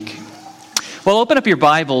Well, open up your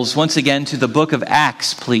Bibles once again to the book of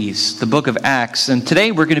Acts, please. The book of Acts. And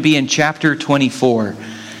today we're going to be in chapter 24.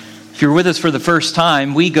 If you're with us for the first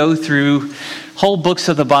time, we go through whole books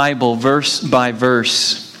of the Bible, verse by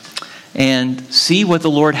verse, and see what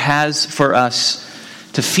the Lord has for us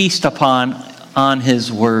to feast upon on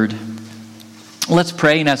His Word. Let's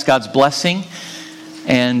pray and ask God's blessing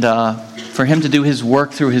and for Him to do His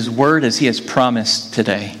work through His Word as He has promised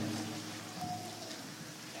today.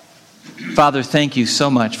 Father, thank you so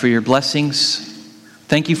much for your blessings.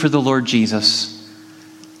 Thank you for the Lord Jesus.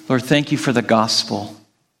 Lord, thank you for the gospel.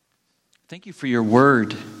 Thank you for your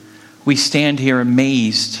word. We stand here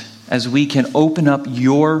amazed as we can open up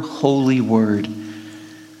your holy word,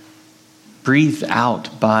 breathed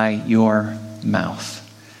out by your mouth.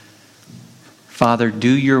 Father, do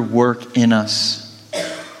your work in us.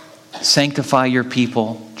 Sanctify your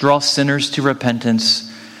people. Draw sinners to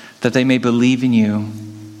repentance that they may believe in you.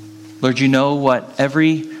 Lord, you know what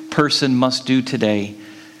every person must do today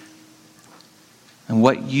and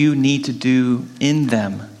what you need to do in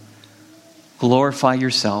them. Glorify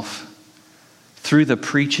yourself through the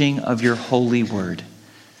preaching of your holy word.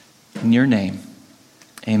 In your name,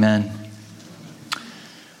 amen.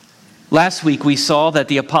 Last week we saw that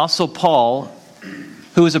the Apostle Paul,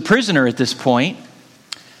 who was a prisoner at this point,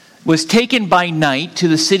 was taken by night to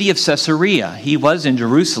the city of Caesarea. He was in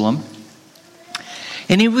Jerusalem.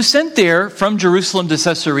 And he was sent there from Jerusalem to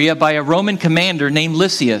Caesarea by a Roman commander named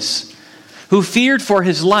Lysias, who feared for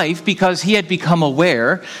his life because he had become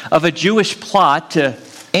aware of a Jewish plot to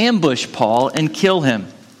ambush Paul and kill him.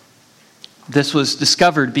 This was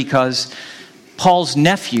discovered because Paul's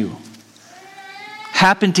nephew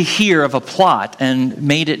happened to hear of a plot and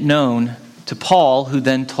made it known to Paul, who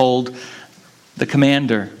then told the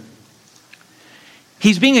commander.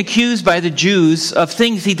 He's being accused by the Jews of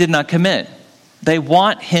things he did not commit. They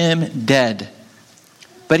want him dead.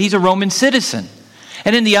 But he's a Roman citizen.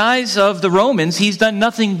 And in the eyes of the Romans, he's done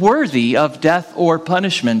nothing worthy of death or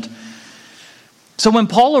punishment. So when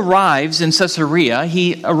Paul arrives in Caesarea,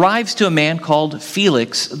 he arrives to a man called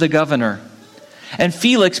Felix, the governor. And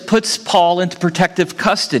Felix puts Paul into protective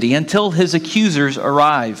custody until his accusers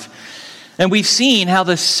arrive. And we've seen how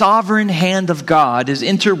the sovereign hand of God is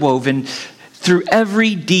interwoven through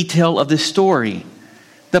every detail of this story.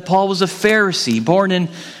 That Paul was a Pharisee born in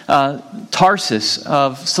Tarsus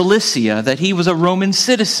of Cilicia, that he was a Roman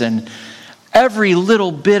citizen. Every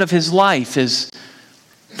little bit of his life is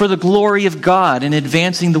for the glory of God and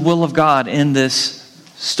advancing the will of God in this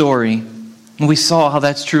story. And we saw how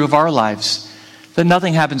that's true of our lives, that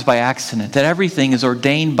nothing happens by accident, that everything is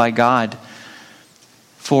ordained by God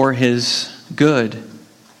for His good,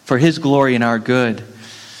 for His glory and our good.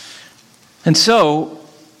 And so,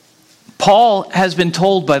 Paul has been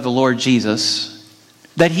told by the Lord Jesus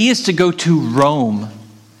that he is to go to Rome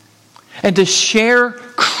and to share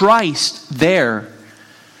Christ there.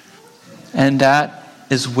 And that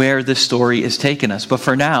is where this story is taking us. But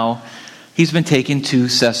for now, he's been taken to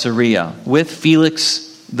Caesarea with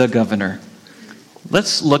Felix the governor.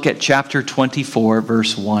 Let's look at chapter 24,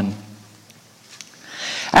 verse 1.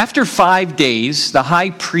 After 5 days, the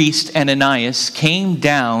high priest Ananias came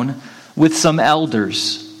down with some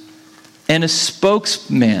elders and a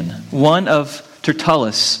spokesman, one of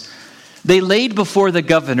Tertullus. They laid before the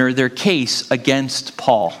governor their case against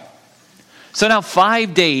Paul. So now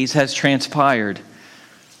 5 days has transpired.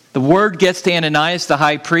 The word gets to Ananias, the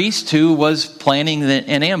high priest, who was planning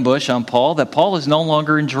an ambush on Paul, that Paul is no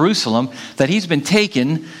longer in Jerusalem, that he's been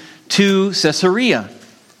taken to Caesarea.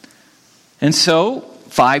 And so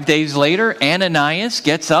 5 days later, Ananias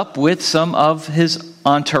gets up with some of his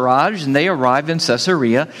entourage, and they arrive in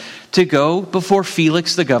Caesarea to go before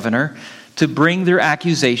Felix the governor to bring their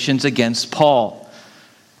accusations against Paul.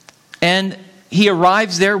 And he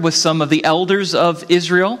arrives there with some of the elders of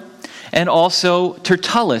Israel and also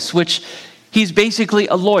Tertullus, which he's basically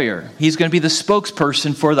a lawyer. He's going to be the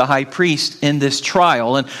spokesperson for the high priest in this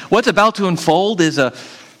trial. And what's about to unfold is a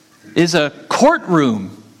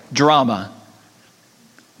courtroom drama.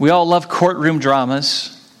 We all love courtroom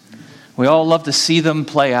dramas. We all love to see them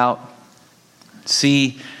play out,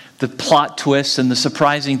 see the plot twists and the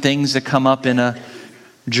surprising things that come up in a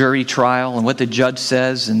jury trial and what the judge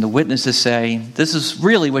says and the witnesses say. This is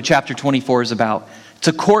really what chapter 24 is about. It's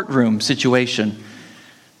a courtroom situation.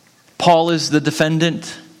 Paul is the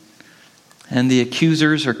defendant, and the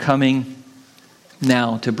accusers are coming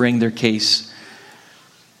now to bring their case.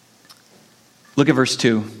 Look at verse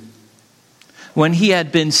 2. When he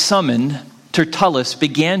had been summoned, Tertullus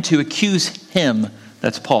began to accuse him,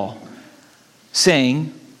 that's Paul,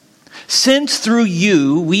 saying, "Since through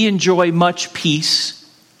you we enjoy much peace,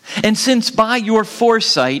 And since by your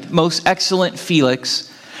foresight, most excellent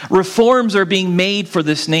Felix, reforms are being made for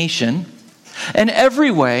this nation, and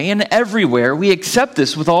every way and everywhere we accept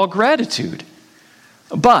this with all gratitude.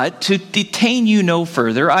 But to detain you no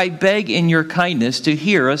further, I beg in your kindness to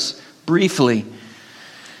hear us briefly.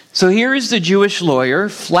 So here is the Jewish lawyer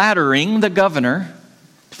flattering the governor,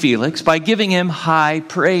 Felix, by giving him high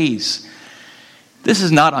praise. This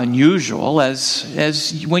is not unusual,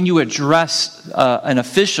 as when you address an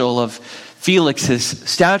official of Felix's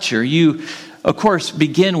stature, you, of course,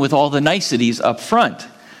 begin with all the niceties up front,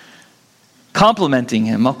 complimenting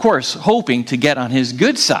him, of course, hoping to get on his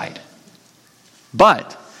good side.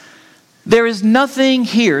 But there is nothing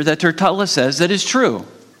here that Tertullus says that is true.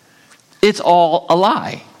 It's all a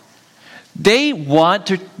lie. They want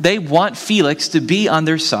Felix to be on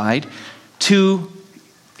their side to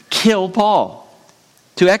kill Paul,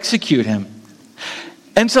 to execute him.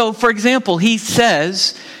 And so, for example, he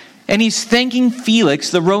says, and he's thanking Felix,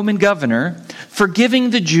 the Roman governor, for giving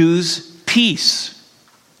the Jews peace.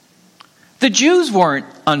 The Jews weren't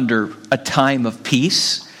under a time of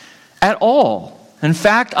peace at all. In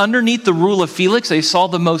fact, underneath the rule of Felix, they saw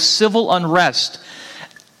the most civil unrest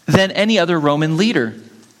than any other Roman leader.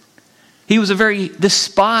 He was a very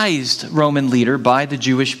despised Roman leader by the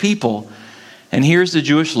Jewish people. And here's the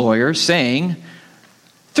Jewish lawyer saying,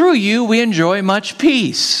 through you we enjoy much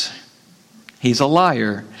peace. He's a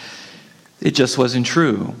liar. It just wasn't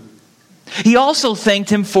true. He also thanked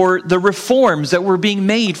him for the reforms that were being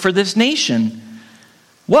made for this nation.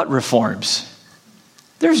 What reforms?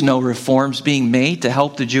 There's no reforms being made to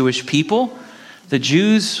help the Jewish people. The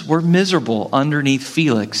Jews were miserable underneath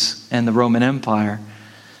Felix and the Roman Empire.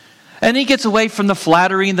 And he gets away from the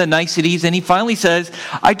flattery and the niceties, and he finally says,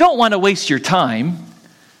 I don't want to waste your time.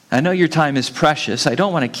 I know your time is precious. I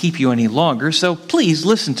don't want to keep you any longer, so please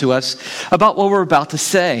listen to us about what we're about to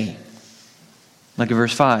say. Look at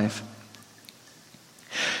verse 5.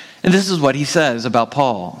 And this is what he says about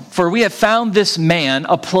Paul. For we have found this man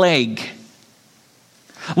a plague,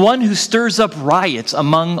 one who stirs up riots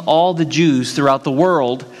among all the Jews throughout the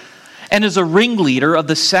world, and is a ringleader of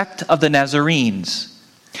the sect of the Nazarenes.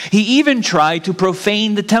 He even tried to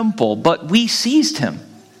profane the temple, but we seized him.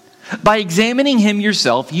 By examining him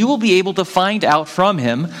yourself, you will be able to find out from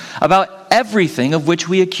him about everything of which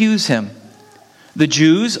we accuse him. The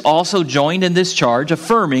Jews also joined in this charge,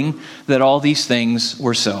 affirming that all these things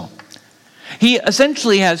were so. He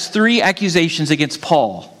essentially has three accusations against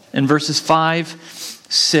Paul in verses 5,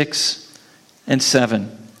 6, and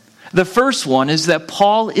 7. The first one is that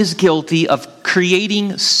Paul is guilty of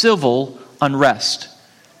creating civil unrest.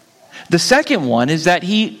 The second one is that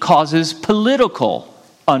he causes political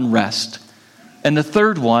unrest. And the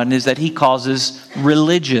third one is that he causes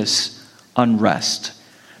religious unrest.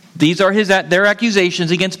 These are their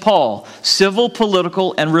accusations against Paul, civil,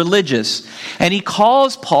 political, and religious. And he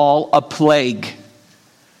calls Paul a plague.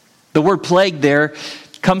 The word plague there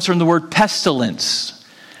comes from the word pestilence.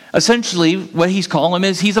 Essentially, what he's calling him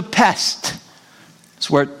is he's a pest. It's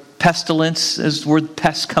where pestilence, is where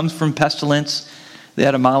pest comes from, pestilence. The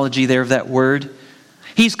etymology there of that word.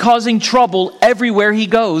 He's causing trouble everywhere he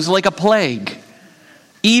goes, like a plague,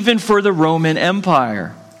 even for the Roman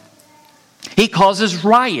Empire. He causes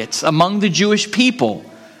riots among the Jewish people.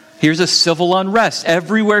 Here's a civil unrest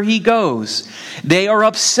everywhere he goes. They are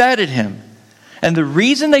upset at him. And the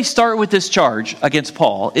reason they start with this charge against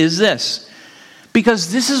Paul is this.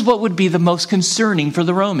 Because this is what would be the most concerning for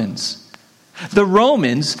the Romans. The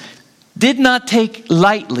Romans did not take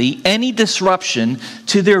lightly any disruption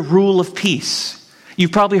to their rule of peace.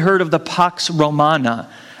 You've probably heard of the Pax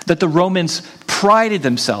Romana, that the Romans prided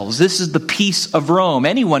themselves. This is the peace of Rome.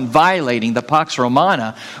 Anyone violating the Pax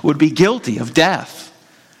Romana would be guilty of death.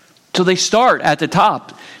 So they start at the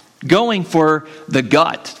top, going for the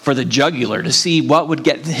gut, for the jugular, to see what would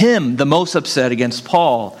get him the most upset against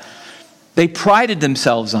Paul. They prided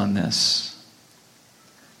themselves on this.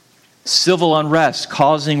 Civil unrest,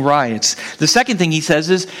 causing riots. The second thing he says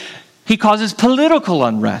is he causes political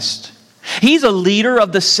unrest. He's a leader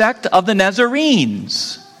of the sect of the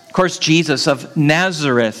Nazarenes. Of course, Jesus of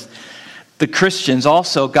Nazareth. The Christians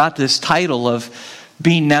also got this title of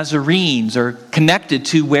being Nazarenes, or connected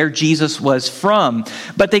to where Jesus was from.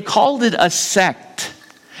 But they called it a sect.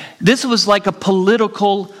 This was like a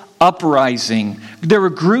political uprising. There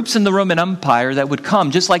were groups in the Roman Empire that would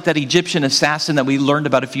come, just like that Egyptian assassin that we learned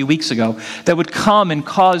about a few weeks ago, that would come and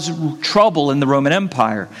cause trouble in the Roman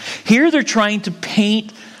Empire. Here they're trying to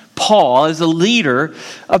paint Paul as a leader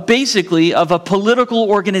of basically of a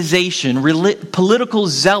political organization, political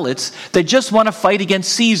zealots that just want to fight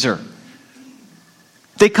against Caesar.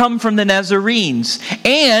 They come from the Nazarenes.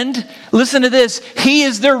 And, listen to this, he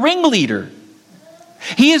is their ringleader.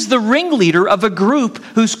 He is the ringleader of a group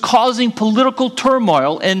who's causing political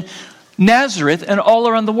turmoil in Nazareth and all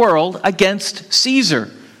around the world against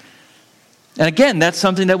Caesar. And again, that's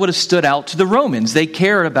something that would have stood out to the Romans. They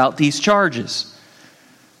cared about these charges.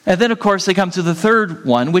 And then, of course, they come to the third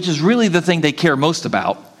one, which is really the thing they care most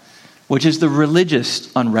about, which is the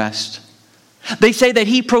religious unrest. They say that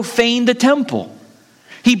he profaned the temple.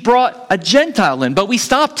 He brought a Gentile in, but we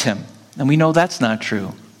stopped him. And we know that's not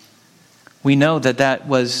true. We know that that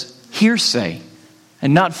was hearsay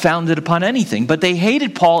and not founded upon anything. But they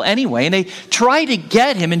hated Paul anyway, and they tried to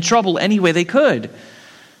get him in trouble any way they could.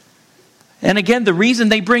 And again, the reason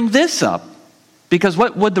they bring this up, because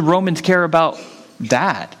what would the Romans care about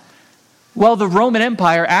that? Well, the Roman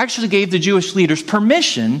Empire actually gave the Jewish leaders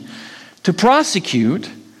permission to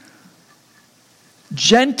prosecute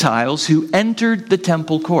Gentiles who entered the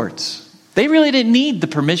temple courts. They really didn't need the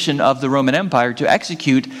permission of the Roman Empire to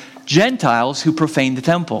execute Gentiles who profaned the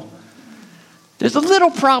temple. There's a little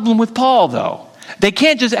problem with Paul, though. They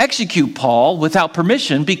can't just execute Paul without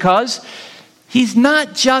permission because he's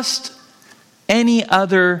not just any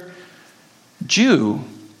other Jew.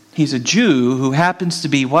 He's a Jew who happens to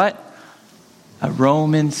be what? A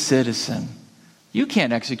Roman citizen. You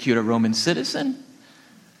can't execute a Roman citizen.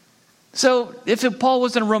 So if Paul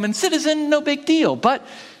wasn't a Roman citizen, no big deal. But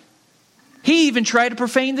he even tried to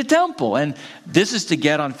profane the temple. And this is to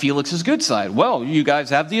get on Felix's good side. Well, you guys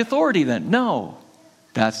have the authority then. No,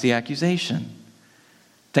 that's the accusation.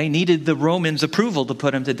 They needed the Romans' approval to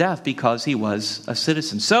put him to death because he was a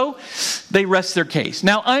citizen. So they rest their case.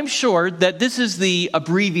 Now, I'm sure that this is the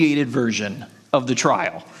abbreviated version of the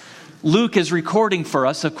trial. Luke is recording for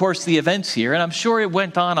us, of course, the events here, and I'm sure it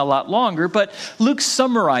went on a lot longer, but Luke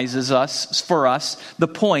summarizes for us the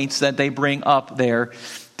points that they bring up there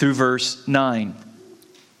through verse 9.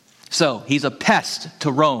 So, he's a pest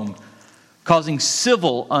to Rome, causing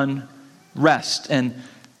civil unrest and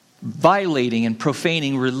violating and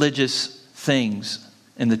profaning religious things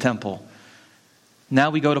in the temple. Now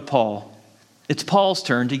we go to Paul. It's Paul's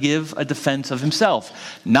turn to give a defense of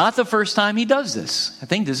himself. Not the first time he does this. I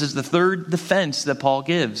think this is the third defense that Paul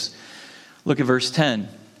gives. Look at verse 10.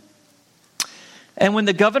 And when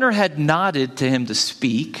the governor had nodded to him to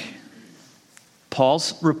speak, Paul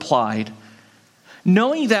replied,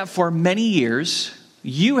 knowing that for many years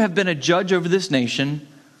you have been a judge over this nation,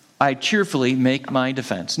 I cheerfully make my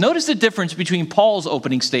defense. Notice the difference between Paul's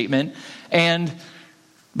opening statement and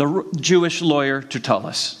the Jewish lawyer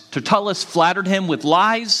Tertullus. Tertullus flattered him with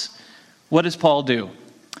lies. What does Paul do?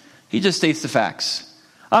 He just states the facts.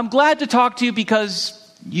 I'm glad to talk to you because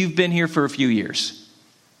you've been here for a few years.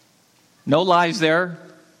 No lies there.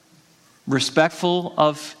 Respectful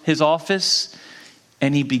of his office.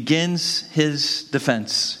 And he begins his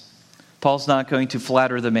defense. Paul's not going to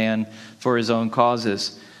flatter the man for his own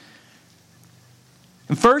causes.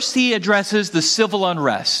 And first, he addresses the civil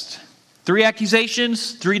unrest. 3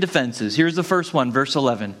 accusations, 3 defenses. Here's the first one, verse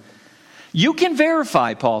 11. You can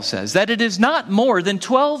verify, Paul says, that it is not more than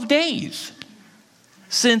 12 days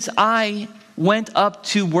since I went up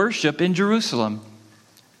to worship in Jerusalem.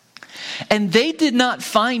 And they did not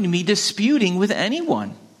find me disputing with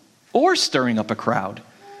anyone or stirring up a crowd,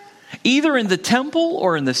 either in the temple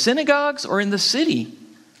or in the synagogues or in the city.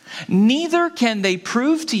 Neither can they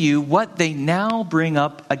prove to you what they now bring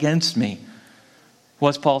up against me.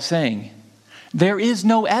 What's Paul saying? There is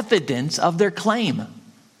no evidence of their claim.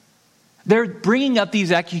 They're bringing up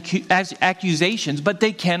these accusations, but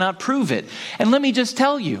they cannot prove it. And let me just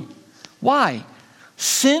tell you, why?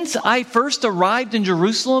 Since I first arrived in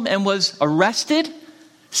Jerusalem and was arrested,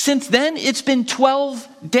 since then it's been 12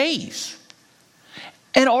 days.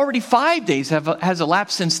 And already 5 days has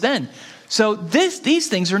elapsed since then. So these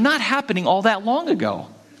things are not happening all that long ago.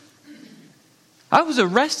 I was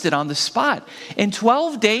arrested on the spot. In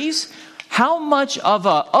 12 days, how much of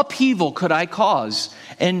an upheaval could I cause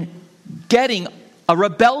in getting a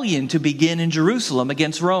rebellion to begin in Jerusalem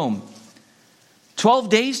against Rome? 12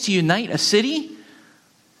 days to unite a city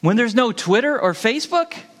when there's no Twitter or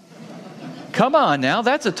Facebook? Come on now,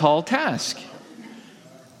 that's a tall task.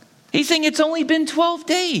 He's saying it's only been 12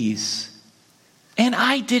 days. And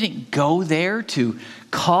I didn't go there to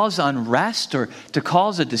cause unrest or to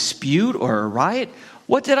cause a dispute or a riot.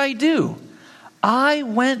 What did I do? I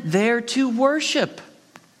went there to worship.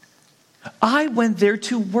 I went there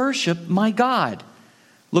to worship my God.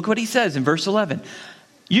 Look what he says in verse 11.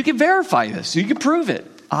 You can verify this. You can prove it.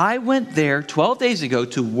 I went there 12 days ago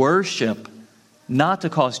to worship, not to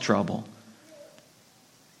cause trouble.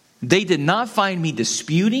 They did not find me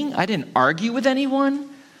disputing. I didn't argue with anyone.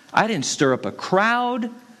 I didn't stir up a crowd.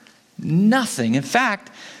 Nothing. In fact,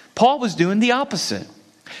 Paul was doing the opposite.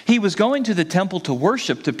 He was going to the temple to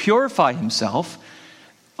worship, to purify himself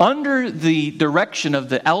under the direction of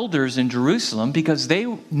the elders in Jerusalem, because they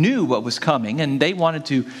knew what was coming and they wanted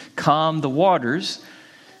to calm the waters.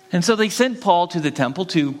 And so they sent Paul to the temple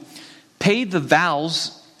to pay the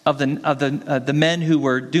vows of the men who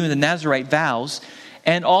were doing the Nazirite vows,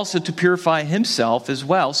 and also to purify himself as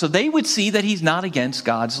well, so they would see that he's not against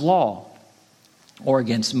God's law or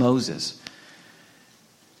against Moses.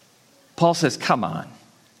 Paul says, come on.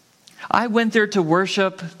 I went there to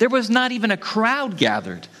worship. There was not even a crowd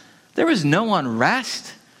gathered. There was no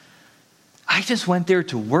unrest. I just went there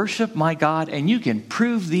to worship my God, and you can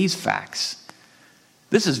prove these facts.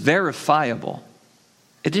 This is verifiable.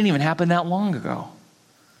 It didn't even happen that long ago.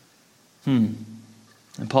 And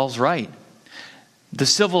Paul's right. The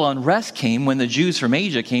civil unrest came when the Jews from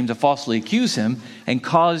Asia came to falsely accuse him and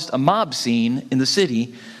caused a mob scene in the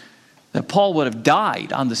city that Paul would have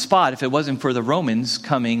died on the spot if it wasn't for the Romans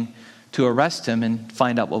coming to arrest him and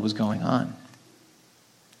find out what was going on.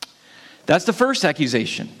 That's the first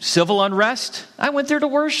accusation. Civil unrest. I went there to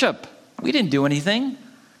worship. We didn't do anything.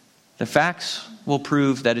 The facts will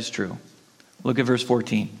prove that is true. Look at verse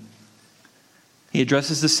 14. He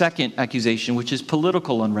addresses the second accusation, which is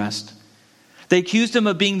political unrest. They accused him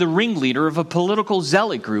of being the ringleader of a political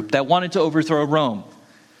zealot group that wanted to overthrow Rome.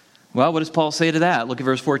 Well, what does Paul say to that? Look at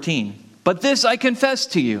verse 14. But this I confess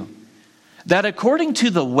to you, that according to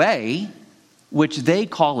the way, which they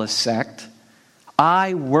call a sect,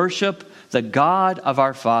 I worship the God of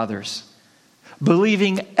our fathers,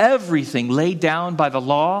 believing everything laid down by the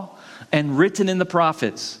law and written in the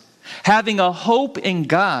prophets, having a hope in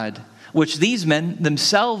God, which these men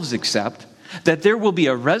themselves accept, that there will be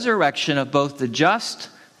a resurrection of both the just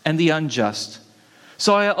and the unjust.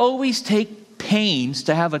 So I always take pains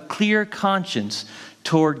to have a clear conscience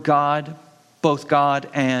toward God, both God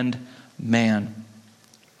and man.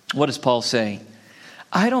 What does Paul say?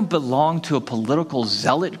 I don't belong to a political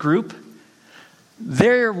zealot group.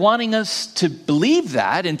 They're wanting us to believe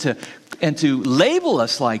that and to label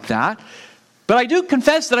us like that. But I do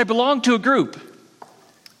confess that I belong to a group.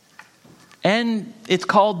 And it's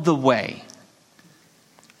called the Way.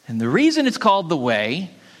 And the reason it's called the Way,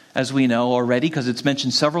 as we know already, because it's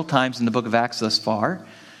mentioned several times in the book of Acts thus far,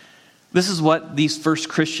 this is what these first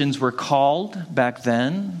Christians were called back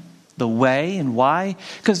then, the Way. And why?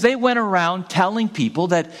 Because they went around telling people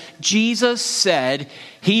that Jesus said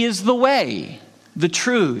he is the way, the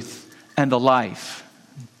truth, and the life.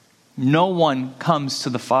 No one comes to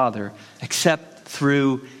the Father except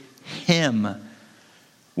through him.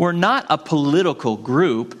 We're not a political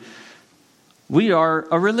group. We are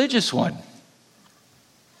a religious one.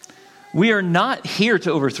 We are not here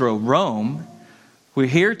to overthrow Rome. We're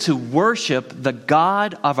here to worship the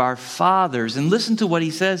God of our fathers. And listen to what he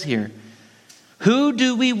says here. Who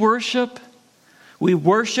do we worship? We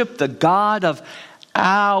worship the God of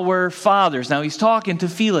our fathers. Now he's talking to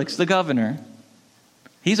Felix, the governor.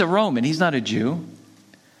 He's a Roman. He's not a Jew.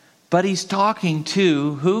 But he's talking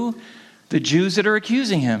to who? The Jews that are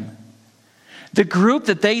accusing him. The group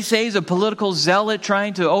that they say is a political zealot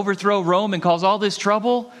trying to overthrow Rome and cause all this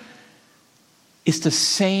trouble is the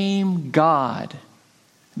same God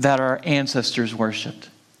that our ancestors worshipped.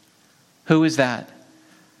 Who is that?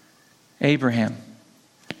 Abraham,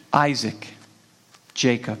 Isaac,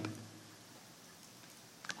 Jacob.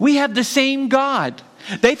 We have the same God.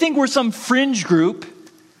 They think we're some fringe group.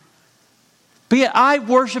 But yet I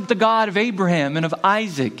worship the God of Abraham and of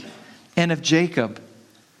Isaac and of Jacob.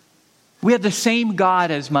 We have the same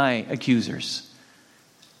God as my accusers.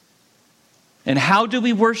 And how do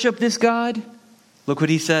we worship this God? Look what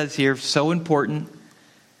he says here, so important.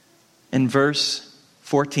 In verse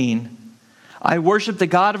 14, I worship the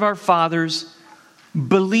God of our fathers,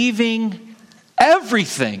 believing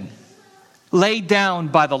everything laid down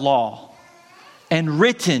by the law and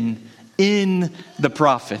written in the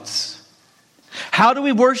prophets. How do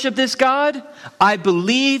we worship this God? I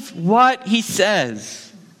believe what he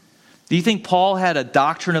says. Do you think Paul had a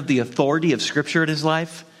doctrine of the authority of Scripture in his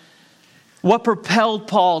life? What propelled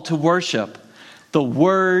Paul to worship? The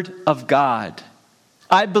Word of God.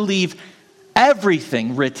 I believe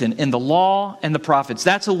everything written in the law and the prophets.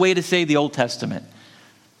 That's a way to say the Old Testament.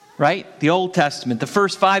 Right? The Old Testament. The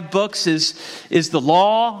first 5 books is the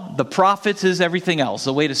law. The prophets is everything else.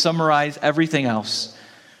 A way to summarize everything else.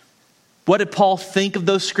 What did Paul think of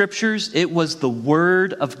those scriptures? It was the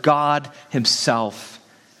Word of God himself.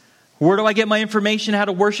 Where do I get my information how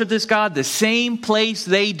to worship this God? The same place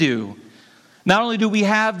they do. Not only do we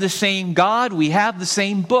have the same God, we have the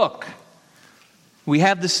same book. We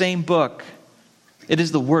have the same book. It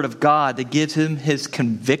is the Word of God that gives him his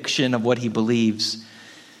conviction of what he believes.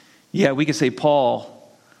 Yeah, we could say Paul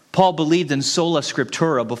believed in sola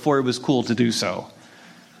scriptura before it was cool to do so.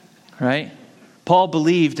 Right? Paul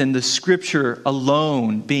believed in the Scripture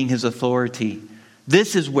alone being his authority.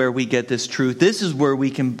 This is where we get this truth. This is where we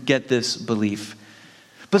can get this belief.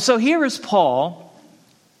 But so here is Paul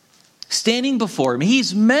standing before him.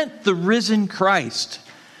 He's met the risen Christ.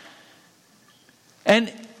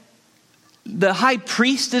 And the high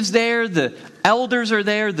priest is there, the elders are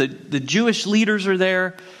there, the Jewish leaders are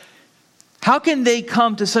there. How can they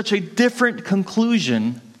come to such a different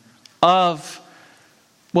conclusion of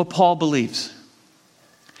what Paul believes?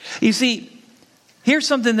 You see, here's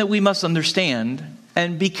something that we must understand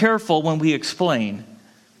and be careful when we explain.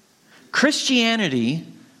 Christianity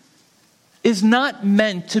is not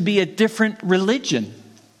meant to be a different religion.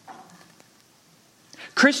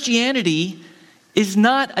 Christianity is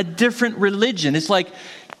not a different religion. It's like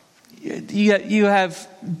you have,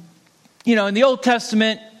 in the Old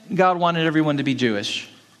Testament, God wanted everyone to be Jewish.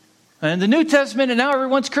 And in the New Testament, and now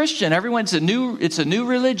everyone's Christian. It's a new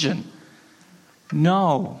religion.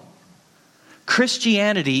 No.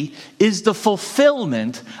 Christianity is the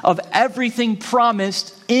fulfillment of everything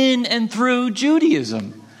promised in and through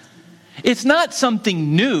Judaism. It's not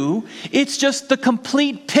something new. It's just the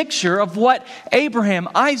complete picture of what Abraham,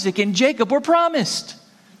 Isaac, and Jacob were promised.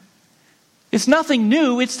 It's nothing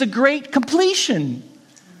new. It's the great completion.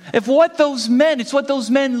 It's what those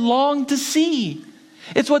men longed to see.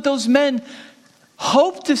 It's what those men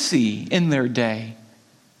hoped to see in their day.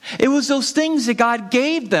 It was those things that God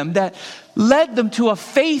gave them that led them to a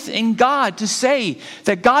faith in God, to say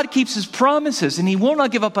that God keeps his promises and he will not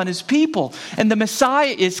give up on his people. And the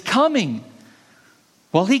Messiah is coming.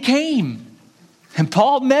 Well, he came. And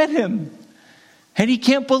Paul met him. And he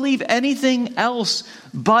can't believe anything else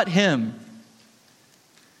but him.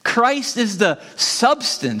 Christ is the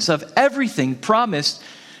substance of everything promised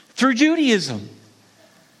through Judaism.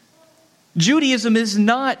 Judaism is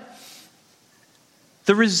not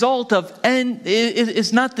the result of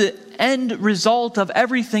is not the end result of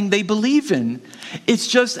everything they believe in. It's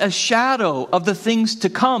just a shadow of the things to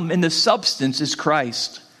come, and the substance is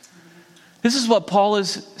Christ. This is what Paul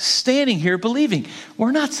is standing here believing.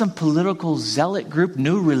 We're not some political zealot group,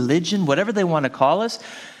 new religion, whatever they want to call us.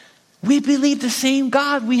 We believe the same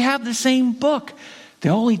God. We have the same book. The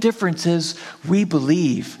only difference is we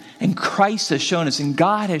believe, and Christ has shown us, and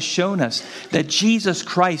God has shown us that Jesus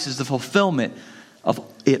Christ is the fulfillment of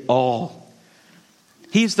it all.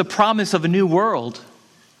 He's the promise of a new world.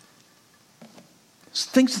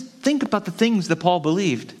 Think about the things that Paul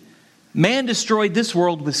believed. Man destroyed this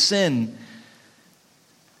world with sin.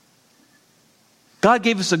 God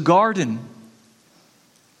gave us a garden,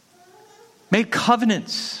 made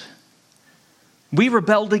covenants. We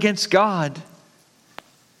rebelled against God.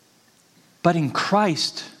 But in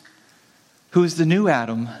Christ, who is the new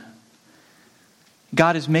Adam,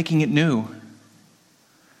 God is making it new.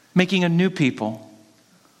 Making a new people,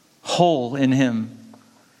 whole in him.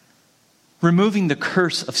 Removing the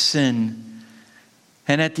curse of sin.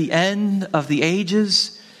 And at the end of the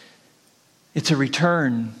ages, it's a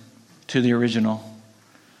return to the original.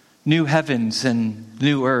 New heavens and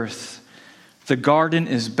new earth. The garden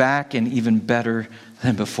is back and even better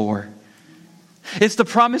than before. It's the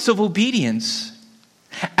promise of obedience.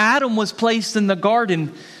 Adam was placed in the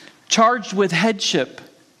garden, charged with headship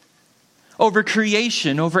over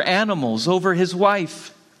creation, over animals, over his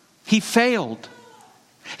wife. He failed.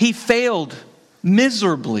 He failed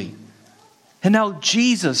miserably. And now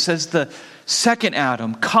Jesus, as the second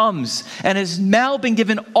Adam, comes and has now been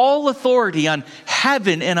given all authority on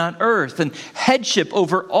heaven and on earth and headship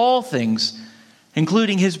over all things,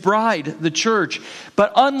 including his bride, the church.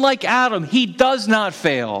 But unlike Adam, he does not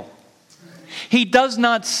fail. He does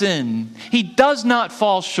not sin. He does not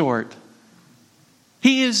fall short.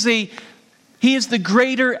 He is the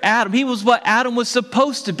greater Adam. He was what Adam was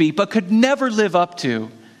supposed to be, but could never live up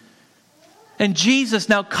to. And Jesus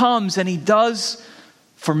now comes and he does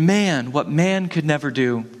for man what man could never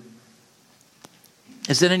do.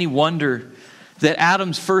 Is it any wonder that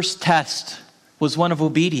Adam's first test was one of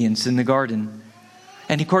obedience in the garden?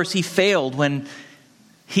 And of course he failed when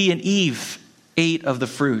he and Eve ate of the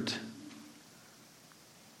fruit.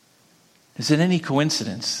 Is it any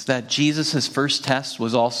coincidence that Jesus' first test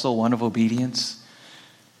was also one of obedience?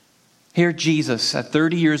 Here Jesus, at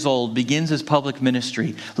 30 years old, begins his public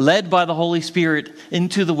ministry, led by the Holy Spirit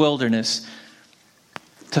into the wilderness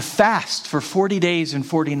to fast for 40 days and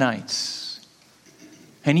 40 nights.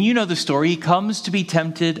 And you know the story. He comes to be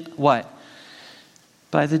tempted, what?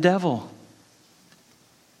 By the devil.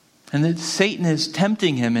 And that Satan is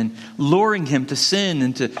tempting him and luring him to sin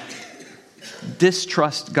and to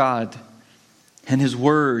distrust God and his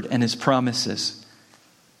word and his promises.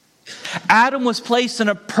 Adam was placed in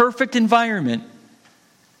a perfect environment,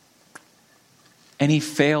 and he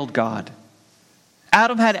failed God.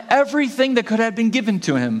 Adam had everything that could have been given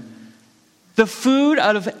to him. The food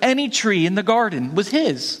out of any tree in the garden was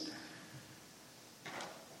his.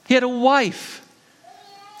 He had a wife.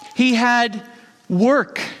 He had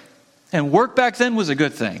work. And work back then was a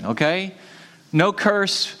good thing, okay? No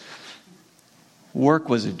curse. Work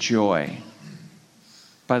was a joy.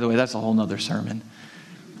 By the way, that's a whole nother sermon.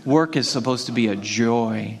 Work is supposed to be a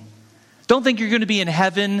joy. Don't think you're going to be in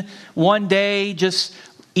heaven one day just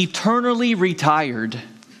eternally retired.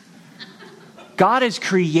 God has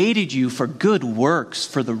created you for good works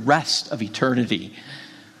for the rest of eternity.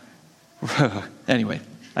 Anyway,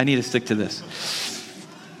 I need to stick to this.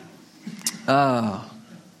 And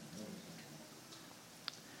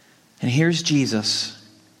here's Jesus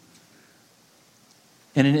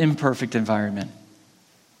in an imperfect environment,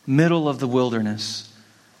 middle of the wilderness,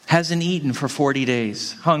 hasn't eaten for 40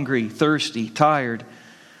 days, hungry, thirsty, tired,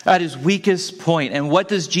 at his weakest point. And what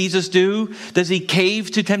does Jesus do? Does he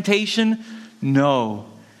cave to temptation? No.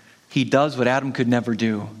 He does what Adam could never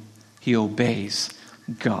do. He obeys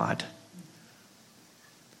God.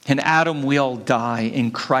 In Adam, we all die.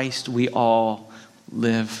 In Christ, we all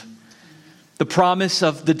live. The promise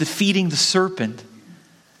of the defeating the serpent.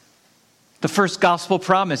 The first gospel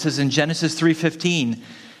promise is in Genesis 3:15.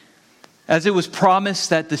 As it was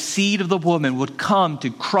promised that the seed of the woman would come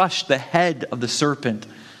to crush the head of the serpent.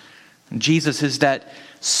 And Jesus is that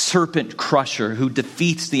serpent crusher who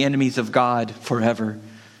defeats the enemies of God forever.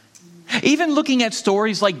 Even looking at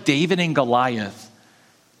stories like David and Goliath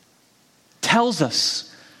tells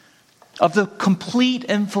us of the complete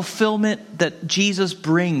and fulfillment that Jesus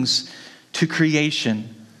brings to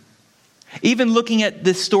creation. Even looking at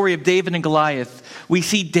this story of David and Goliath, we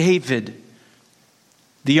see David,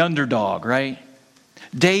 the underdog, right?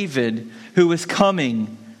 David, who was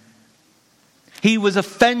coming. He was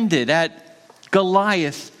offended at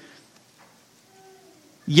Goliath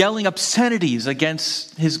yelling obscenities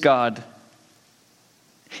against his God.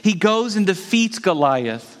 He goes and defeats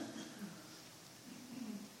Goliath,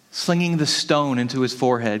 slinging the stone into his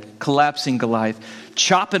forehead, collapsing Goliath,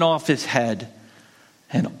 chopping off his head,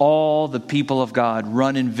 and all the people of God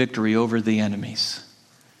run in victory over the enemies.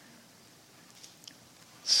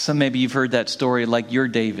 Some maybe you've heard that story like you're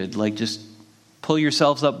David, like just pull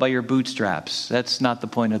yourselves up by your bootstraps. That's not the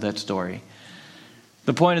point of that story.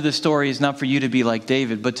 The point of the story is not for you to be like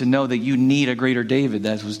David, but to know that you need a greater David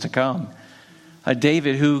that was to come. A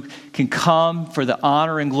David who can come for the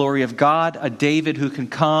honor and glory of God. A David who can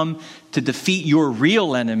come to defeat your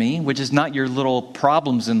real enemy, which is not your little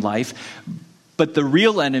problems in life, but the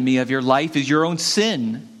real enemy of your life is your own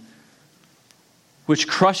sin, which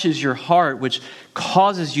crushes your heart, which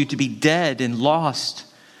causes you to be dead and lost.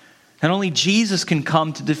 And only Jesus can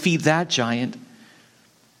come to defeat that giant.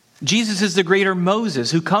 Jesus is the greater Moses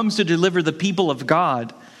who comes to deliver the people of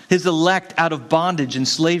God, his elect, out of bondage and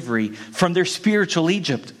slavery from their spiritual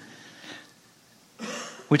Egypt,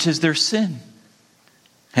 which is their sin.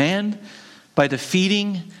 And by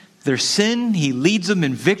defeating their sin, he leads them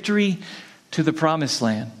in victory to the promised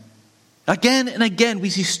land. Again and again, we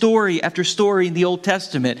see story after story in the Old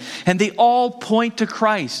Testament, and they all point to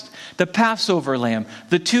Christ, the Passover lamb,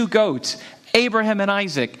 the two goats, Abraham and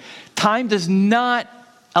Isaac. Time does not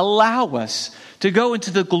allow us to go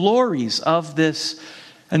into the glories of this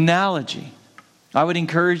analogy. I would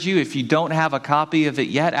encourage you, if you don't have a copy of it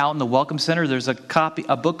yet, out in the Welcome Center, there's a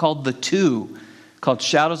book called The Two, called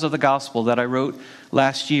Shadows of the Gospel, that I wrote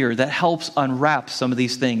last year that helps unwrap some of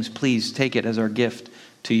these things. Please take it as our gift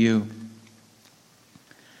to you.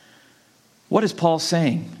 What is Paul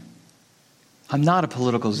saying? I'm not a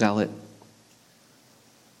political zealot.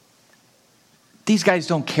 These guys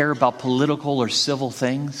don't care about political or civil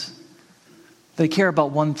things. They care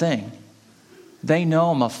about one thing. They know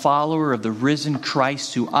I'm a follower of the risen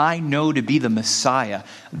Christ who I know to be the Messiah.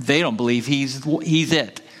 They don't believe he's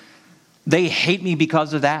it. They hate me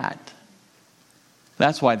because of that.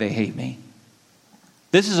 That's why they hate me.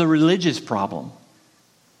 This is a religious problem.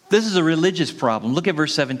 This is a religious problem. Look at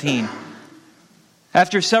verse 17.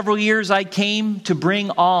 After several years, I came to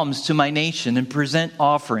bring alms to my nation and present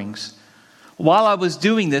offerings. While I was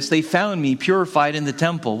doing this, they found me purified in the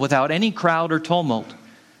temple without any crowd or tumult.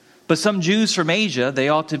 But some Jews from Asia, they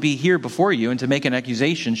ought to be here before you and to make an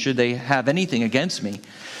accusation should they have anything against me.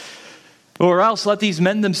 Or else let these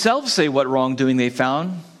men themselves say what wrongdoing they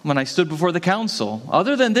found, when I stood before the council.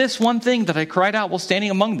 Other than this one thing that I cried out while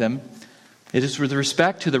standing among them, it is with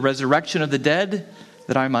respect to the resurrection of the dead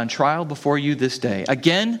that I am on trial before you this day.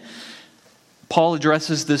 Again, Paul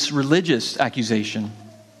addresses this religious accusation.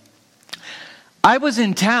 I was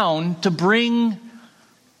in town to bring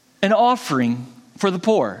an offering for the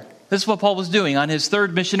poor. This is what Paul was doing on his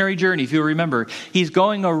third missionary journey, if you remember. He's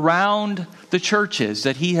going around the churches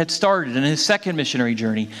that he had started in his second missionary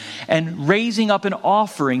journey and raising up an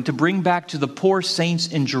offering to bring back to the poor saints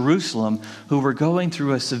in Jerusalem who were going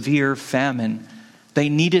through a severe famine. They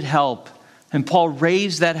needed help. And Paul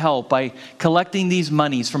raised that help by collecting these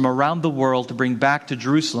monies from around the world to bring back to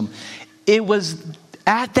Jerusalem. It was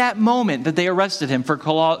at that moment that they arrested him for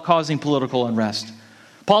causing political unrest.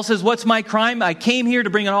 Paul says, what's my crime? I came here to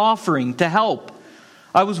bring an offering to help.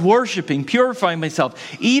 I was worshiping, purifying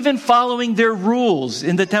myself, even following their rules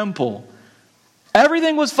in the temple.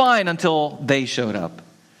 Everything was fine until they showed up.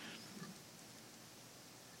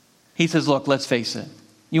 He says, look, let's face it.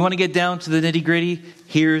 You want to get down to the nitty-gritty?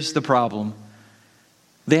 Here's the problem.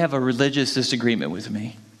 They have a religious disagreement with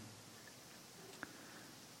me.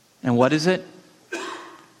 And what is it?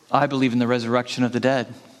 I believe in the resurrection of the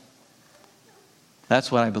dead. That's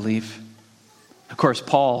what I believe. Of course,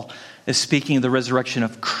 Paul is speaking of the resurrection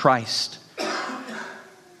of Christ.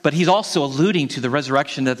 But he's also alluding to the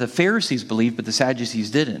resurrection that the Pharisees believed, but the Sadducees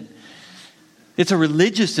didn't. It's a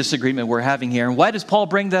religious disagreement we're having here. And why does Paul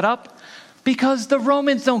bring that up? Because the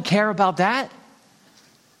Romans don't care about that.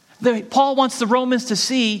 Paul wants the Romans to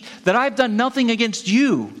see that I've done nothing against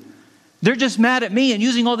you. They're just mad at me and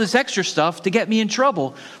using all this extra stuff to get me in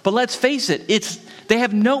trouble. But let's face it, they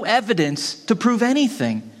have no evidence to prove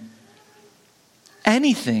anything.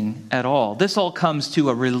 Anything at all. This all comes to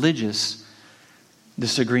a religious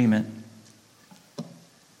disagreement.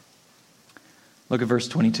 Look at verse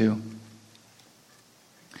 22.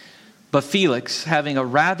 But Felix, having a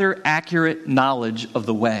rather accurate knowledge of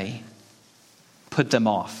the way, put them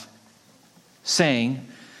off, saying,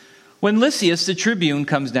 when Lysias the tribune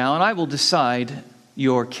comes down, I will decide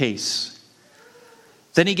your case.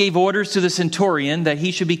 Then he gave orders to the centurion that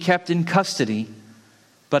he should be kept in custody,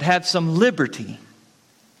 but have some liberty,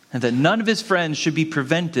 and that none of his friends should be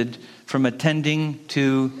prevented from attending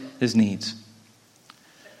to his needs.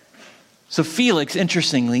 So Felix,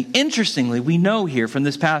 interestingly, we know here from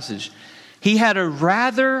this passage, he had a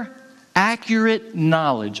rather accurate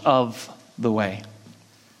knowledge of the way.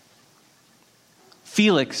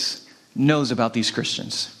 Felix knows about these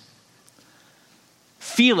Christians.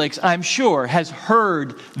 Felix, I'm sure, has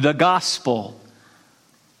heard the gospel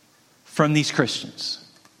from these Christians.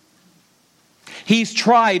 He's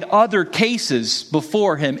tried other cases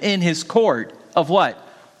before him in his court of what?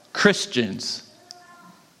 Christians.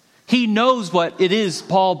 He knows what it is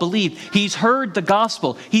Paul believed. He's heard the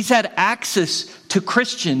gospel. He's had access to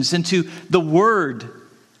Christians and to the word.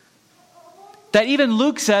 That even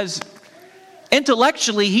Luke says,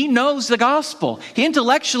 intellectually, he knows the gospel.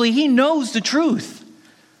 Intellectually, he knows the truth.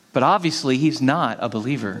 But obviously, he's not a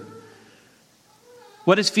believer.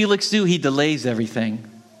 What does Felix do? He delays everything.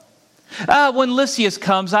 When Lysias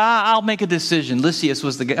comes, I'll make a decision. Lysias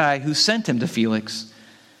was the guy who sent him to Felix.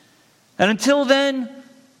 And until then,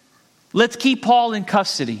 let's keep Paul in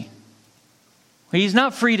custody. He's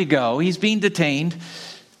not free to go. He's being detained.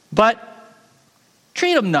 But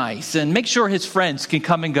treat him nice and make sure his friends can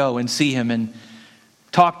come and go and see him and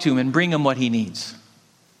talk to him and bring him what he needs.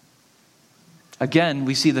 Again,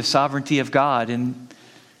 we see the sovereignty of God, and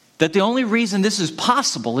that the only reason this is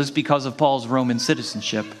possible is because of Paul's Roman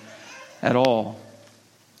citizenship at all.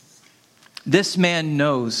 This man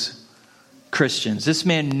knows Christians. This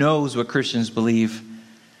man knows what Christians believe.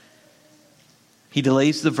 He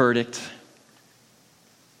delays the verdict,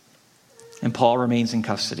 and Paul remains in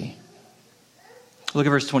custody. Look at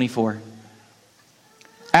verse 24.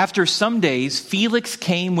 After some days, Felix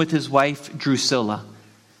came with his wife Drusilla,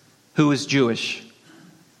 who was Jewish.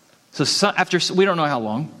 So after, we don't know how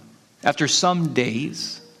long, after some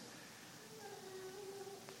days,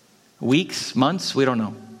 weeks, months, we don't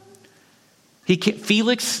know.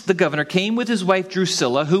 Felix, the governor, came with his wife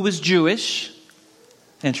Drusilla, who was Jewish.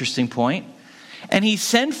 Interesting point. And he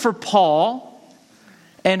sent for Paul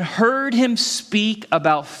and heard him speak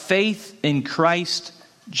about faith in Christ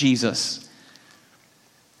Jesus.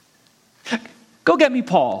 Go get me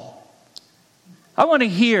Paul. I want to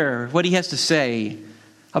hear what he has to say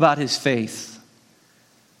about his faith.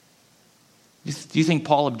 Do you think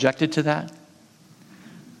Paul objected to that?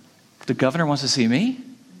 The governor wants to see me?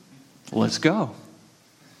 Let's go.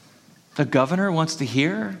 The governor wants to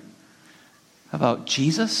hear about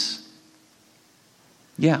Jesus?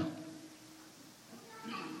 Yeah.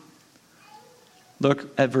 Look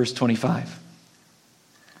at verse 25.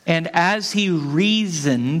 And as he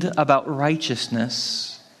reasoned about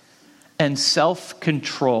righteousness and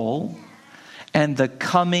self-control and the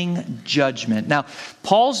coming judgment. Now,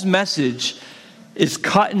 Paul's message is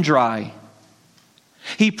cut and dry.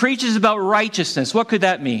 He preaches about righteousness. What could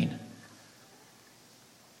that mean?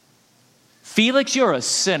 Felix, you're a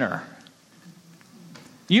sinner.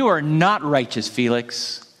 You are not righteous,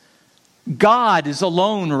 Felix. God is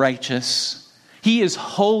alone righteous. He is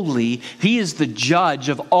holy. He is the judge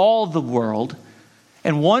of all the world.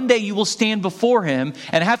 And one day you will stand before him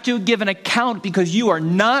and have to give an account because you are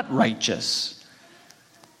not righteous.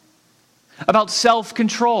 About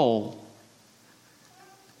self-control.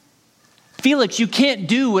 Felix, you can't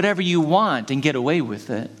do whatever you want and get away with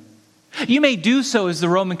it. You may do so as the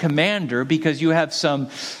Roman commander because you have some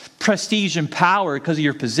prestige and power because of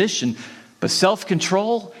your position. But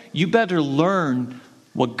self-control, you better learn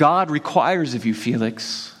what God requires of you,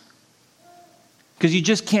 Felix. Because you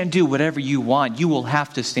just can't do whatever you want. You will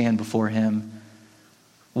have to stand before him.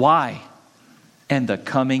 Why? And the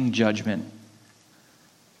coming judgment.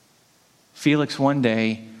 Felix, one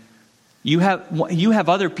day, you have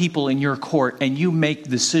other people in your court and you make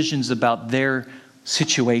decisions about their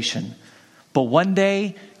situation. But one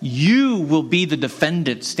day, you will be the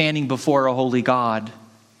defendant standing before a holy God.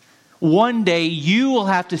 One day, you will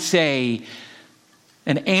have to say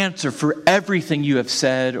an answer for everything you have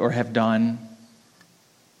said or have done,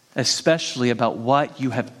 especially about what you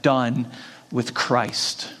have done with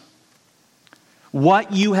Christ.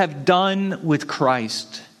 What you have done with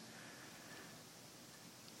Christ.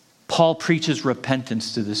 Paul preaches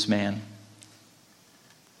repentance to this man.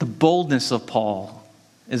 The boldness of Paul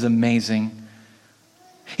is amazing.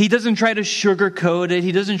 He doesn't try to sugarcoat it.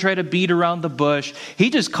 He doesn't try to beat around the bush. He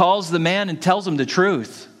just calls the man and tells him the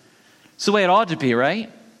truth. It's the way it ought to be, right?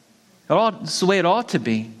 It's the way it ought to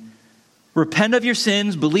be. Repent of your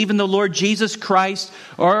sins, believe in the Lord Jesus Christ,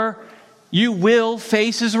 or you will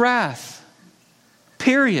face his wrath.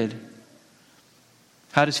 Period.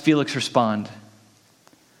 How does Felix respond?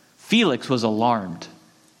 Felix was alarmed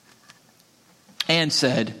and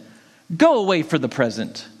said, "Go away for the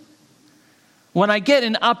present. When I get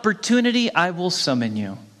an opportunity, I will summon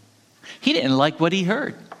you." He didn't like what he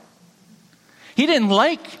heard. He didn't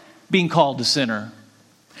like being called a sinner.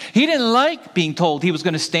 He didn't like being told he was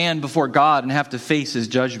going to stand before God and have to face his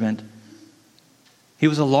judgment. He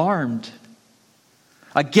was alarmed.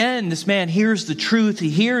 Again, this man hears the truth. He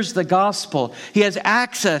hears the gospel. He has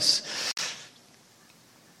access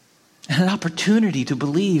and an opportunity to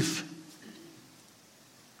believe.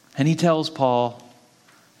 And he tells Paul,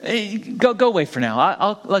 "Hey, go away for now.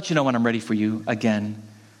 I'll let you know when I'm ready for you again."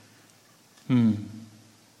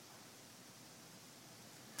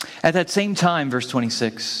 At that same time, verse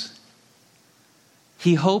 26,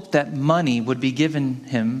 he hoped that money would be given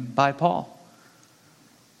him by Paul.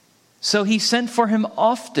 So he sent for him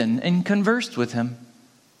often and conversed with him.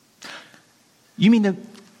 "You mean the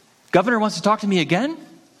governor wants to talk to me again?"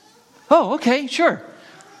 "Oh, okay, sure."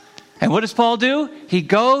 And what does Paul do? He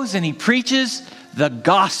goes and he preaches the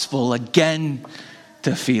gospel again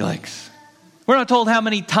to Felix. We're not told how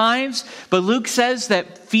many times, but Luke says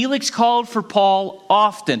that Felix called for Paul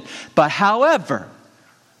often. But however,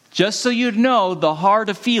 just so you know the heart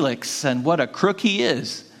of Felix and what a crook he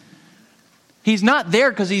is, he's not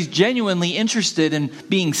there because he's genuinely interested in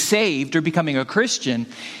being saved or becoming a Christian.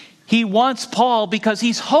 He wants Paul because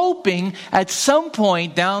he's hoping at some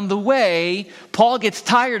point down the way, Paul gets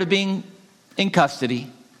tired of being in custody.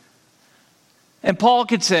 And Paul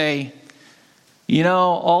could say, "You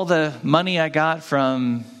know, all the money I got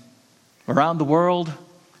from around the world,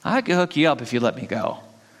 I could hook you up if you let me go."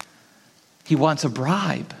 He wants a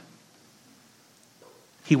bribe.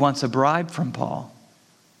 He wants a bribe from Paul.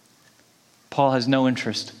 Paul has no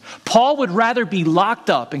interest. Paul would rather be locked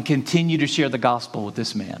up and continue to share the gospel with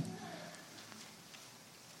this man.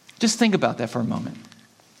 Just think about that for a moment.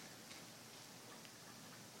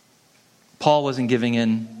 Paul wasn't giving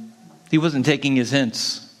in. He wasn't taking his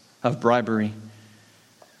hints of bribery.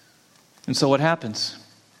 And so what happens?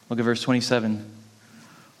 Look at verse 27.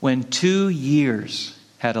 When 2 years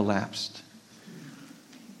had elapsed,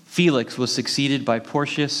 Felix was succeeded by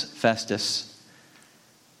Porcius Festus.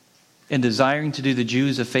 In desiring to do the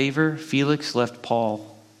Jews a favor, Felix left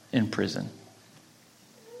Paul in prison.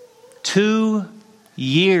 2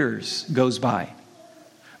 years goes by.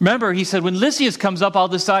 Remember, he said, when Lysias comes up, I'll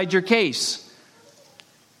decide your case.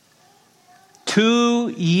 2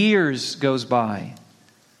 years goes by.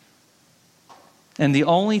 And the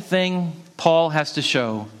only thing Paul has to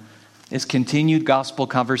show is continued gospel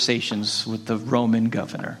conversations with the Roman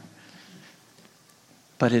governor.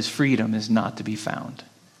 but his freedom is not to be found.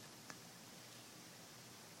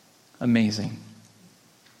 Amazing.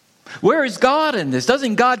 Where is God in this?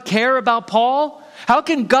 Doesn't God care about Paul? How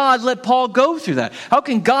can God let Paul go through that? How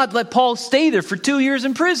can God let Paul stay there for 2 years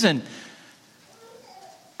in prison?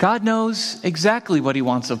 God knows exactly what he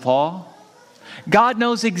wants of Paul. God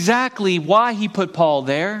knows exactly why he put Paul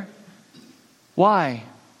there. Why?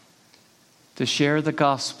 To share the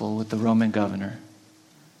gospel with the Roman governor.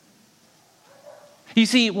 You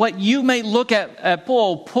see, what you may look at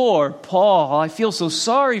Paul, poor Paul, I feel so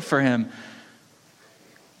sorry for him.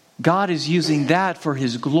 God is using that for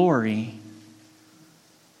his glory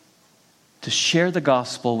to share the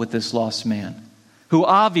gospel with this lost man who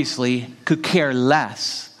obviously could care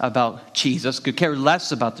less about Jesus, could care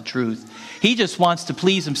less about the truth. He just wants to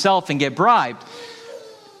please himself and get bribed.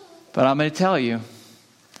 But I'm going to tell you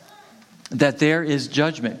that there is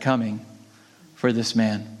judgment coming for this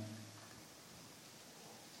man.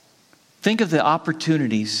 Think of the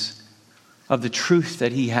opportunities of the truth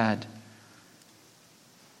that he had.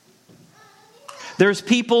 There's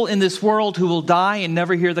people in this world who will die and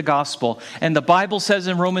never hear the gospel. And the Bible says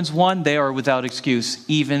in Romans 1, they are without excuse,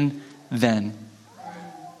 even then.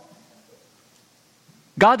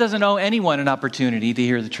 God doesn't owe anyone an opportunity to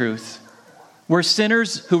hear the truth. We're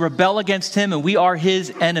sinners who rebel against him, and we are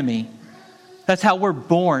his enemy. That's how we're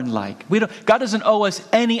born like. God doesn't owe us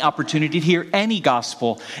any opportunity to hear any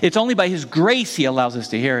gospel. It's only by his grace he allows us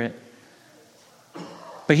to hear it.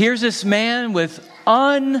 But here's this man with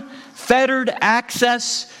unfettered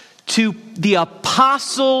access to the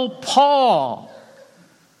Apostle Paul.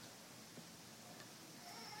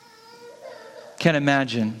 Can't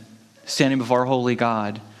imagine standing before holy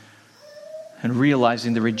God and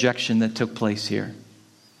realizing the rejection that took place here.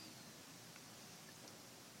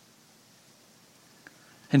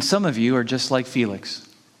 And some of you are just like Felix.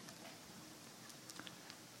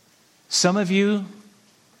 Some of you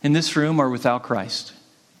in this room are without Christ.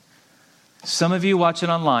 Some of you watching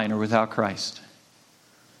online are without Christ.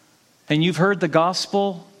 And you've heard the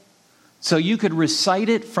gospel, so you could recite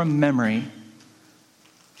it from memory,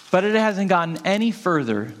 but it hasn't gotten any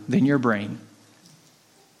further than your brain.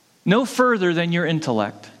 No further than your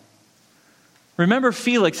intellect. Remember,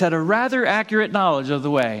 Felix had a rather accurate knowledge of the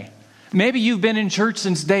way. Maybe you've been in church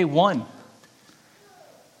since day one.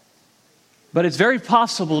 But it's very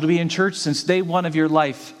possible to be in church since day one of your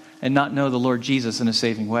life and not know the Lord Jesus in a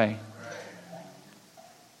saving way.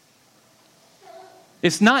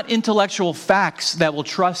 It's not intellectual facts that will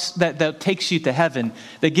trust that takes you to heaven,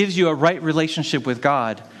 that gives you a right relationship with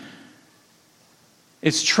God.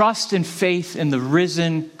 It's trust and faith in the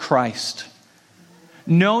risen Christ.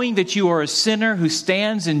 Knowing that you are a sinner who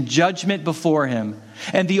stands in judgment before him.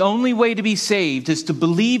 And the only way to be saved is to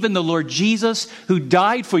believe in the Lord Jesus, who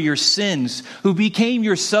died for your sins, who became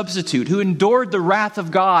your substitute, who endured the wrath of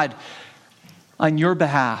God on your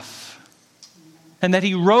behalf. And that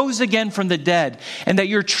he rose again from the dead. And that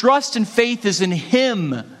your trust and faith is in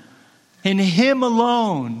him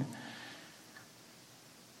alone.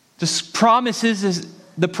 The promise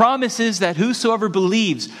is that whosoever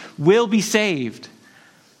believes will be saved.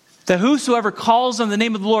 That whosoever calls on the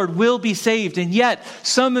name of the Lord will be saved. And yet,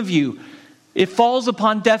 some of you, it falls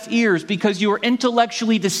upon deaf ears because you are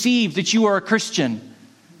intellectually deceived that you are a Christian.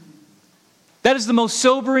 That is the most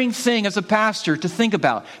sobering thing as a pastor to think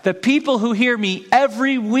about. That people who hear me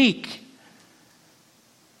every week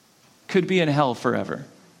could be in hell forever.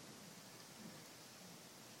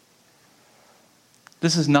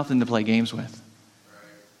 This is nothing to play games with.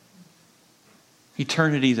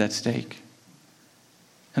 Eternity's at stake.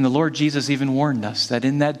 And the Lord Jesus even warned us that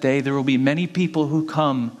in that day there will be many people who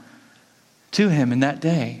come to him in that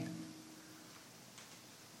day.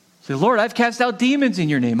 Say, Lord, I've cast out demons in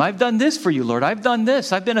your name. I've done this for you, Lord. I've done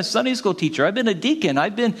this. I've been a Sunday school teacher. I've been a deacon.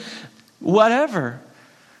 I've been whatever.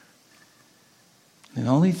 The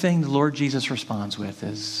only thing the Lord Jesus responds with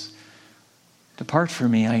is, depart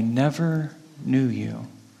from me, I never knew you.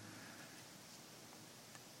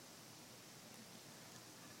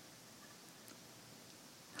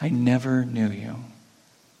 I never knew you.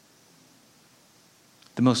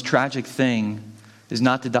 The most tragic thing is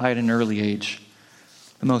not to die at an early age.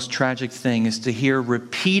 The most tragic thing is to hear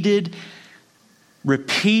repeated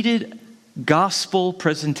gospel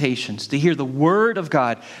presentations, to hear the word of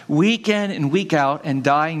God week in and week out and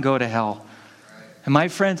die and go to hell. And my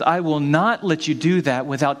friends, I will not let you do that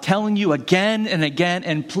without telling you again and again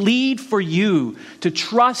and plead for you to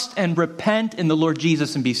trust and repent in the Lord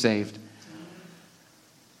Jesus and be saved.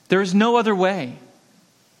 There is no other way.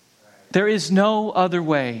 There is no other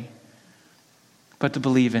way but to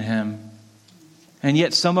believe in him. And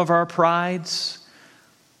yet some of our prides,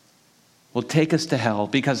 will take us to hell.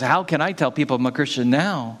 Because how can I tell people I'm a Christian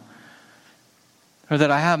now? Or that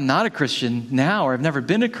I am not a Christian now, or I've never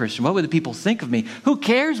been a Christian? What would the people think of me? Who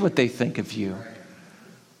cares what they think of you?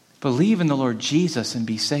 Believe in the Lord Jesus and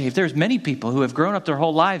be saved. There's many people who have grown up their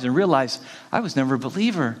whole lives and realize, I was never a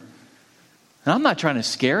believer. And I'm not trying to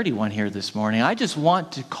scare anyone here this morning. I just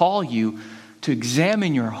want to call you to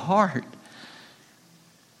examine your heart.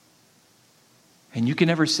 And you can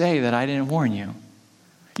never say that I didn't warn you.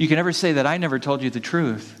 You can never say that I never told you the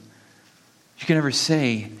truth. You can never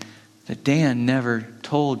say that Dan never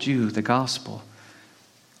told you the gospel.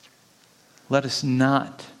 Let us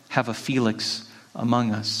not have a Felix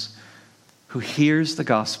among us who hears the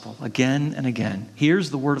gospel again and again, hears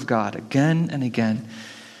the word of God again and again,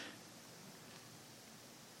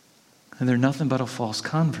 and they're nothing but a false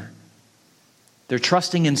convert. They're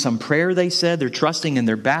trusting in some prayer, they said. They're trusting in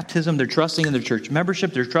their baptism. They're trusting in their church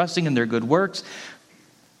membership. They're trusting in their good works,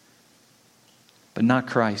 but not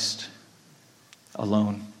Christ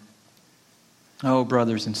alone. Oh,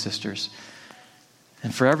 brothers and sisters,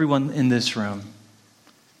 and for everyone in this room,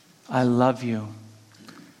 I love you.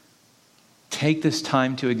 Take this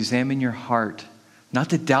time to examine your heart, not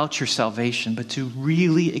to doubt your salvation, but to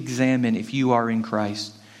really examine if you are in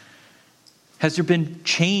Christ. Has there been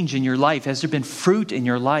change in your life? Has there been fruit in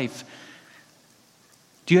your life?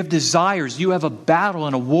 Do you have desires? Do you have a battle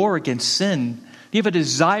and a war against sin? Do you have a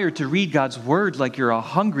desire to read God's word like you're a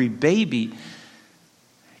hungry baby?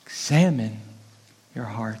 Examine your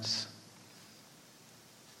hearts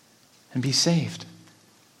and be saved.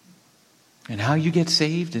 And how you get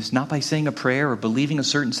saved is not by saying a prayer or believing a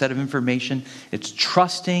certain set of information. It's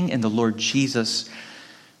trusting in the Lord Jesus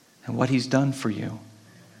and what he's done for you.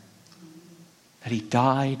 That he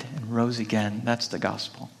died and rose again. That's the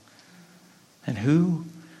gospel. And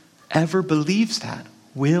whoever believes that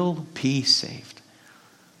will be saved.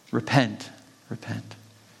 Repent,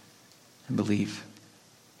 and believe.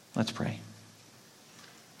 Let's pray.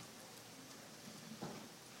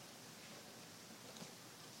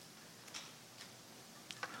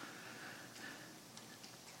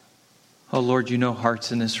 Oh Lord, you know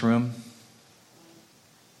hearts in this room.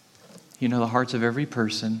 You know the hearts of every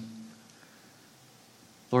person.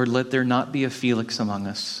 Lord, let there not be a Felix among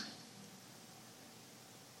us.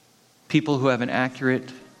 People who have an accurate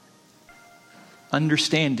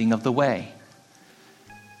understanding of the way,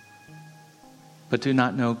 but do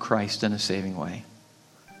not know Christ in a saving way.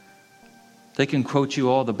 They can quote you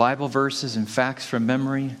all the Bible verses and facts from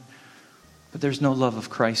memory, but there's no love of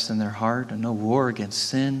Christ in their heart and no war against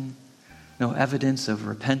sin, no evidence of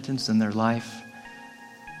repentance in their life.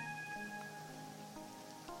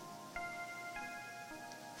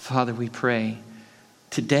 Father, we pray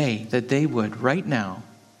today that they would, right now,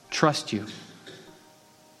 trust you.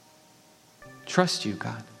 Trust you,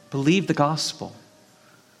 God. Believe the gospel.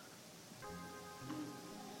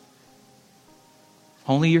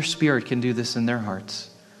 Only your Spirit can do this in their hearts.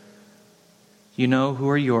 You know who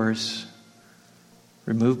are yours.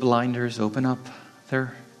 Remove blinders, open up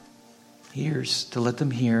their ears to let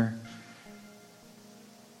them hear.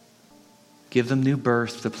 Give them new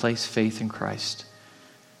birth to place faith in Christ.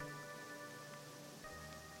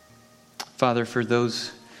 Father, for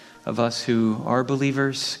those of us who are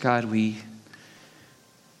believers, God, we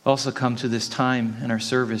also come to this time in our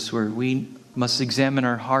service where we must examine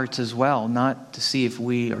our hearts as well, not to see if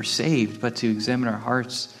we are saved, but to examine our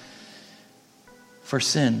hearts for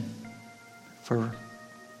sin, for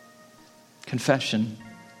confession,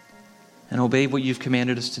 and obey what you've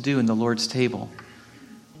commanded us to do in the Lord's table.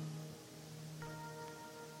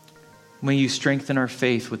 May you strengthen our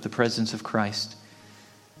faith with the presence of Christ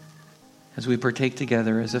as we partake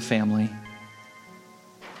together as a family,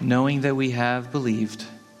 knowing that we have believed.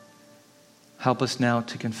 Help us now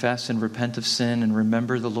to confess and repent of sin and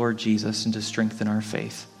remember the Lord Jesus and to strengthen our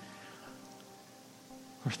faith.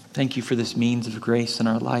 Lord, thank you for this means of grace in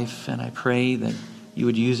our life, and I pray that you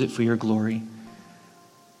would use it for your glory.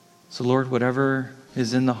 So Lord, whatever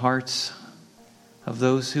is in the hearts of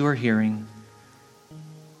those who are hearing,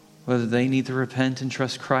 whether they need to repent and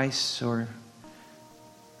trust Christ or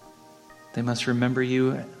they must remember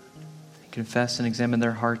you, confess and examine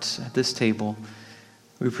their hearts at this table,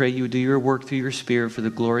 we pray you would do your work through your Spirit for the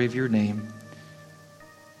glory of your name.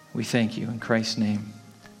 We thank you in Christ's name.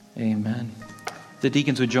 Amen. The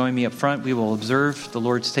deacons would join me up front. We will observe the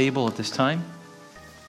Lord's table at this time.